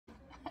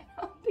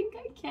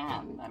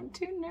can. I'm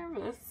too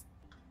nervous.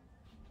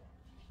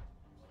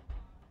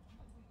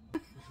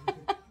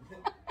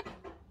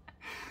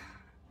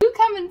 You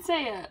come and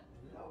say it.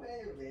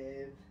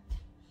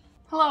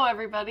 Hello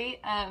everybody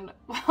and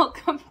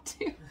welcome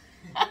to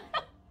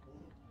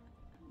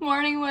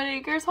Morning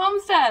Woodacres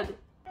Homestead.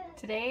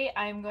 Today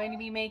I'm going to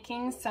be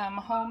making some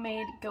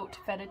homemade goat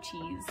feta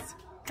cheese.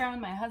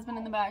 My husband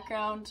in the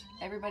background,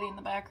 everybody in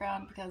the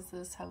background, because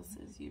this house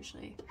is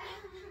usually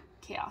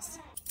chaos.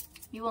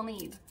 You will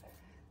need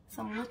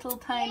some little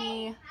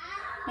tiny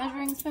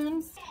measuring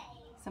spoons,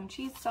 some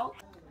cheese salt,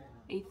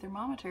 a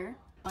thermometer.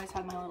 I always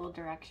have my little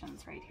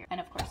directions right here.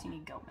 And of course you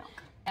need goat milk.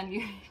 And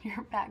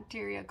your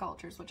bacteria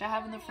cultures, which I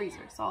have in the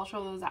freezer, so I'll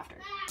show those after.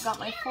 Got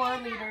my 4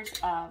 liters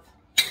of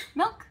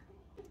milk,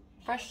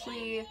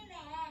 freshly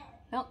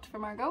milked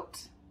from our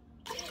goat.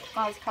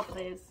 Well, it's a couple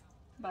days,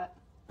 but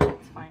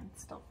it's fine,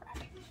 it's still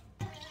fresh.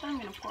 So I'm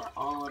gonna pour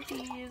all of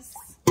these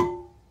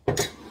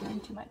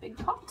into my big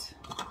pot.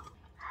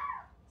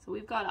 So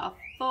we've got a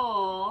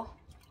full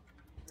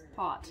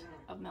pot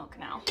of milk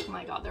now. Oh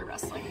my god, they're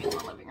wrestling in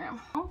the living room.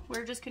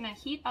 We're just gonna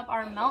heat up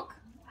our milk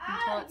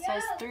until it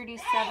says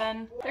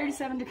 37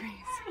 degrees.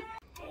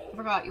 I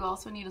forgot, you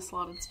also need a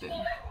slotted spoon.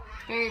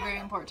 Very, very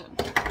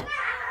important.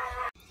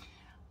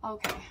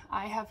 Okay,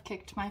 I have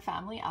kicked my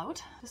family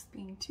out. Just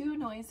being too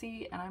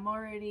noisy, and I'm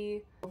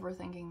already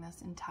overthinking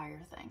this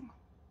entire thing.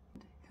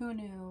 Who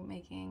knew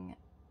making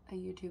a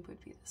YouTube would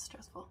be this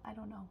stressful? I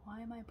don't know. Why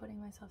am I putting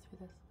myself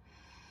through this?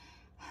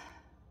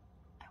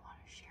 I want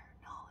to share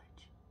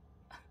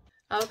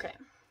knowledge. Okay,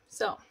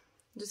 so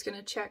I'm just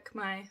gonna check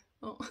my,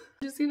 I'm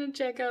just gonna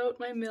check out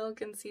my milk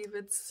and see if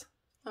it's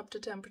up to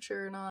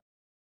temperature or not.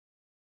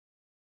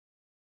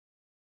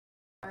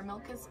 Our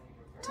milk is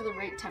to the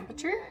right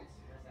temperature.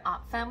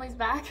 Family's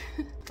back.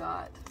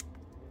 Got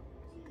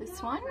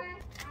this one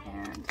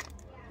and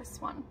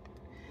this one.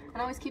 And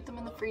I always keep them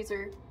in the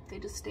freezer. They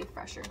just stay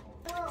fresher.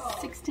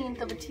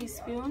 1/16 of a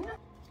teaspoon.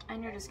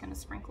 And you're just gonna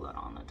sprinkle it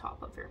on the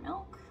top of your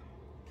milk.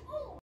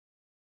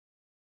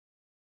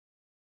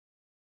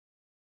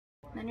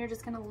 And then you're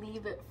just gonna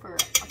leave it for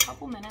a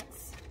couple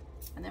minutes.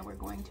 And then we're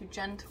going to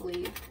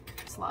gently,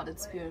 slotted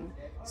spoon,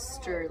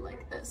 stir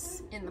like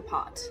this in the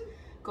pot.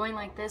 Going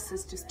like this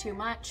is just too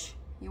much.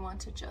 You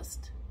want to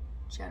just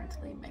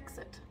gently mix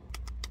it.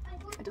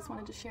 I just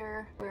wanted to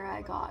share where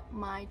I got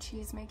my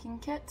cheese making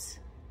kit,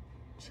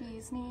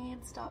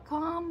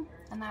 cheeseneeds.com,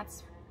 and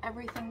that's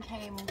everything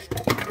came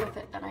with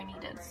it that I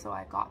needed. So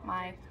I got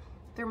my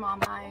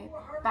thermometer, my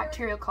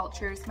bacterial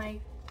cultures, my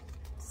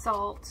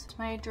salt,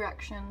 my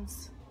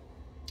directions,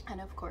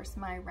 and of course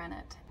my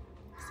rennet.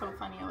 So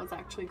funny, I was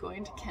actually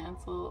going to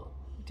cancel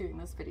doing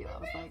this video. I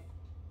was like,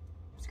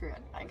 screw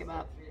it, I give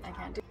up, I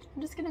can't do it.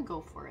 I'm just gonna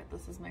go for it.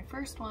 This is my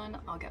first one.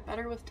 I'll get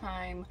better with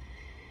time.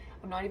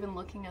 I'm not even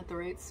looking at the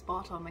right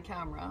spot on the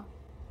camera.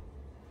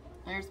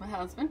 There's my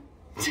husband.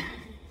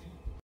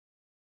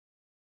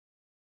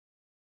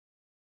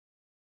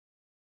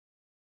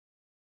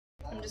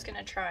 I'm just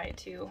gonna try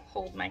to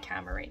hold my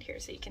camera right here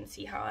so you can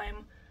see how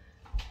I'm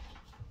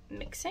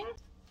mixing.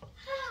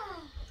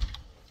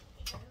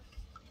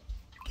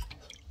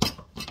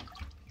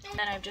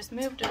 And I've just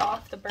moved it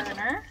off the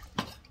burner.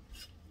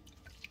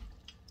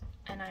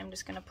 And I'm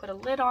just gonna put a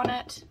lid on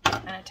it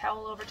and a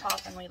towel over top,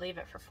 and we leave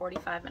it for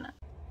 45 minutes.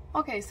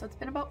 Okay, so it's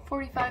been about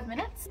 45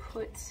 minutes.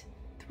 Put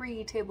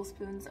 3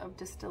 tablespoons of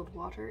distilled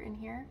water in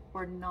here,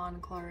 or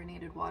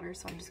non-chlorinated water,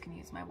 so I'm just gonna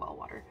use my well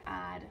water.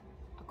 Add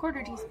a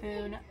 1/4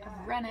 teaspoon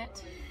of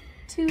rennet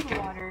to the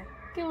water.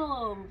 Give it a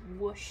little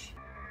whoosh.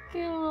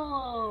 Give it a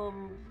little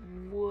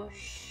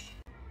whoosh.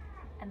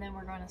 And then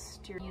we're going to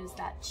stir. Use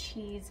that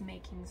cheese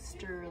making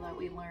stir that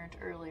we learned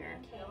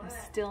earlier. I'm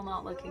still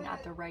not looking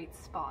at the right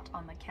spot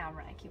on the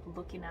camera. I keep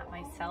looking at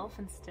myself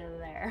instead of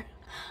there.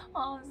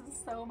 Oh, this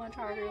is so much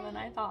harder than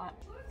I thought.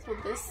 So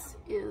this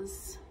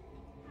is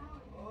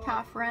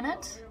calf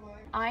rennet.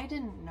 I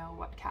didn't know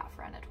what calf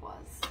rennet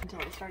was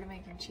until I started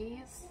making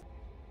cheese.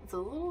 It's a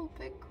little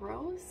bit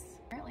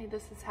gross. Apparently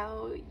this is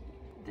how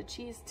the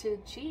cheese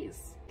to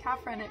cheese.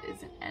 Calf rennet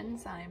is an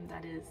enzyme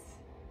that is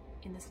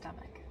in the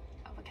stomach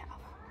of a calf.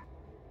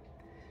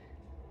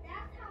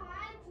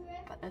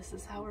 But this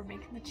is how we're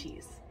making the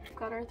cheese. We've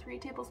got our 3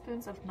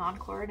 tablespoons of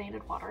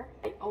non-chlorinated water.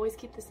 I always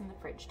keep this in the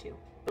fridge too.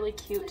 Really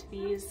cute,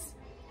 these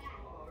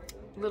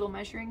little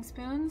measuring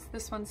spoons.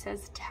 This one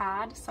says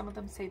tad, some of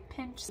them say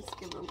pinch. Just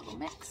give it a little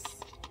mix.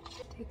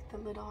 Take the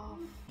lid off,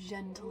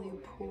 gently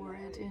pour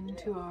it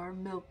into our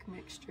milk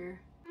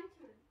mixture.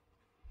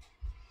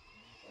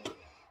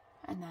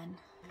 And then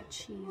a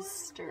cheese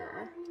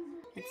stir.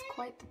 It's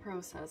quite the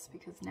process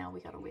because now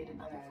we gotta wait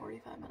another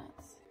 45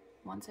 minutes.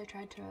 Once I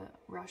tried to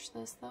rush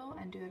this though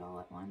and do it all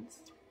at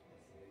once.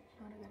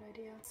 Not a good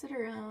idea. Sit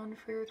around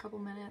for a couple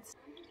minutes,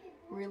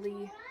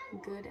 really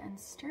good and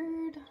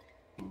stirred.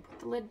 And put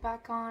the lid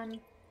back on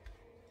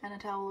and a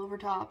towel over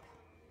top.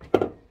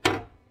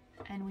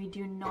 And we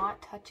do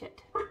not touch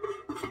it.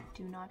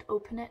 Do not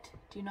open it.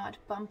 Do not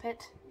bump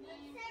it.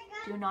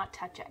 Do not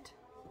touch it.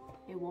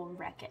 It will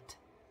wreck it.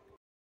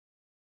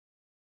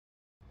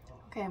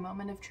 Okay,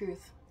 moment of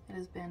truth. It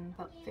has been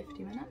about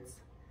 50 minutes.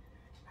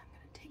 I'm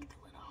gonna take the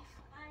lid off.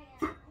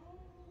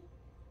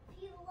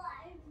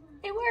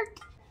 It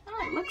worked!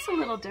 Oh, it looks a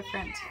little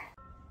different.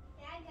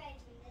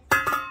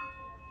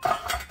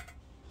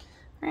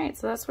 Alright,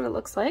 so that's what it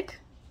looks like.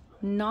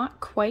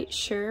 Not quite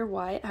sure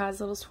why it has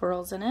little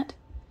swirls in it.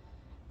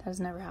 That has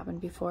never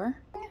happened before.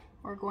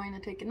 We're going to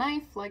take a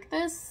knife like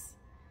this,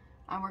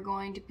 and we're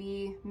going to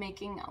be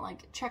making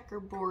like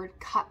checkerboard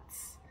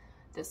cuts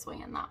this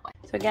way and that way.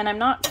 So again, I'm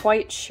not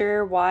quite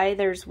sure why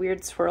there's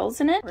weird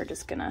swirls in it. We're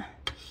just gonna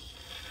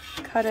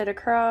cut it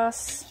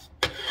across.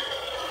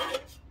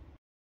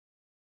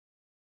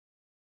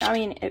 I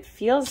mean, it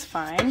feels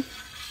fine.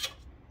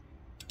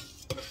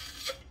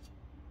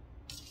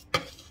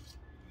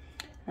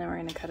 Then we're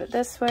gonna cut it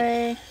this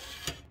way.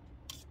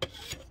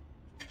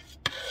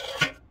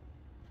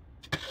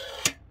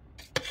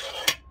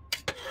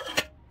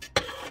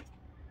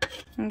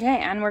 Okay,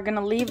 and we're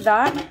gonna leave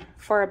that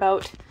for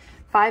about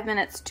 5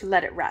 minutes to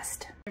let it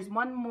rest. There's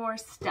one more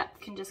step.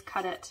 You can just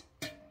cut it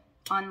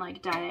on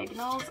like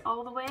diagonals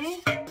all the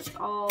way. It's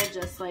all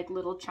just like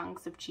little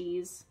chunks of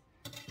cheese.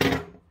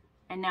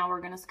 And now we're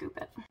gonna scoop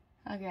it.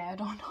 Okay, I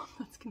don't know if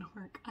that's gonna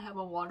work. I have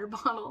a water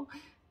bottle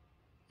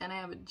and I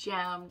have it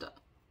jammed.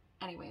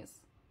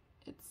 Anyways,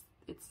 it's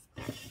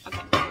there.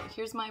 Okay, so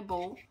here's my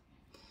bowl.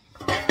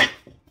 I'm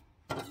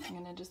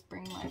gonna just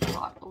bring my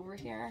pot over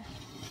here.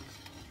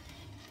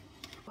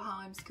 Wow,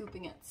 I'm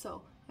scooping it.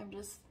 So I'm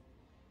just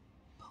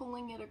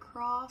pulling it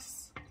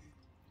across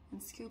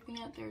and scooping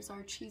it. There's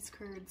our cheese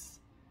curds.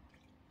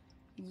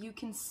 You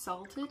can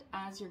salt it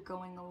as you're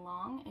going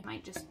along. I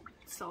might just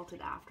salt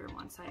it after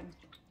once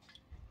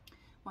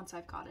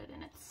I've got it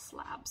in its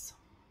slabs.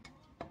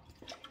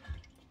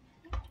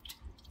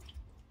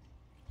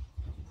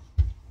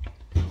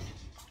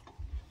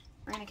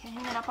 We're gonna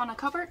hang it up on a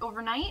cupboard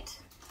overnight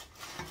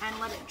and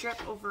let it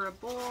drip over a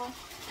bowl.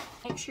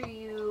 Make sure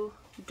you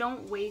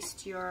don't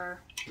waste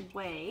your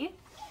whey.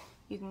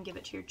 You can give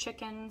it to your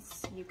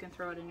chickens, you can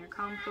throw it in your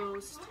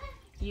compost,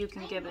 you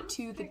can give it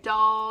to the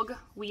dog.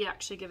 We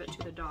actually give it to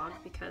the dog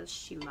because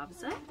she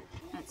loves it,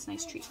 and it's a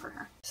nice treat for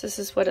her. So this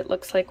is what it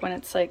looks like when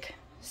it's like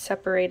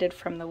separated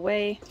from the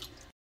whey.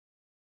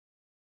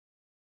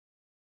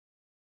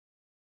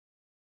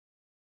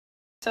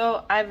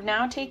 So I've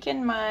now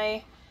taken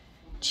my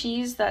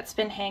cheese that's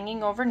been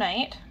hanging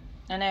overnight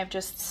and I've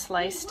just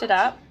sliced it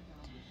up,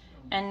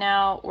 and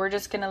now we're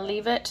just gonna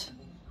leave it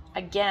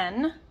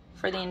again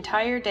for the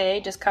entire day,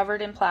 just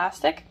covered in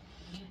plastic,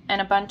 and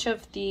a bunch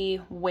of the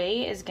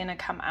whey is gonna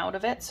come out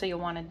of it, so you'll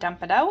want to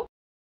dump it out.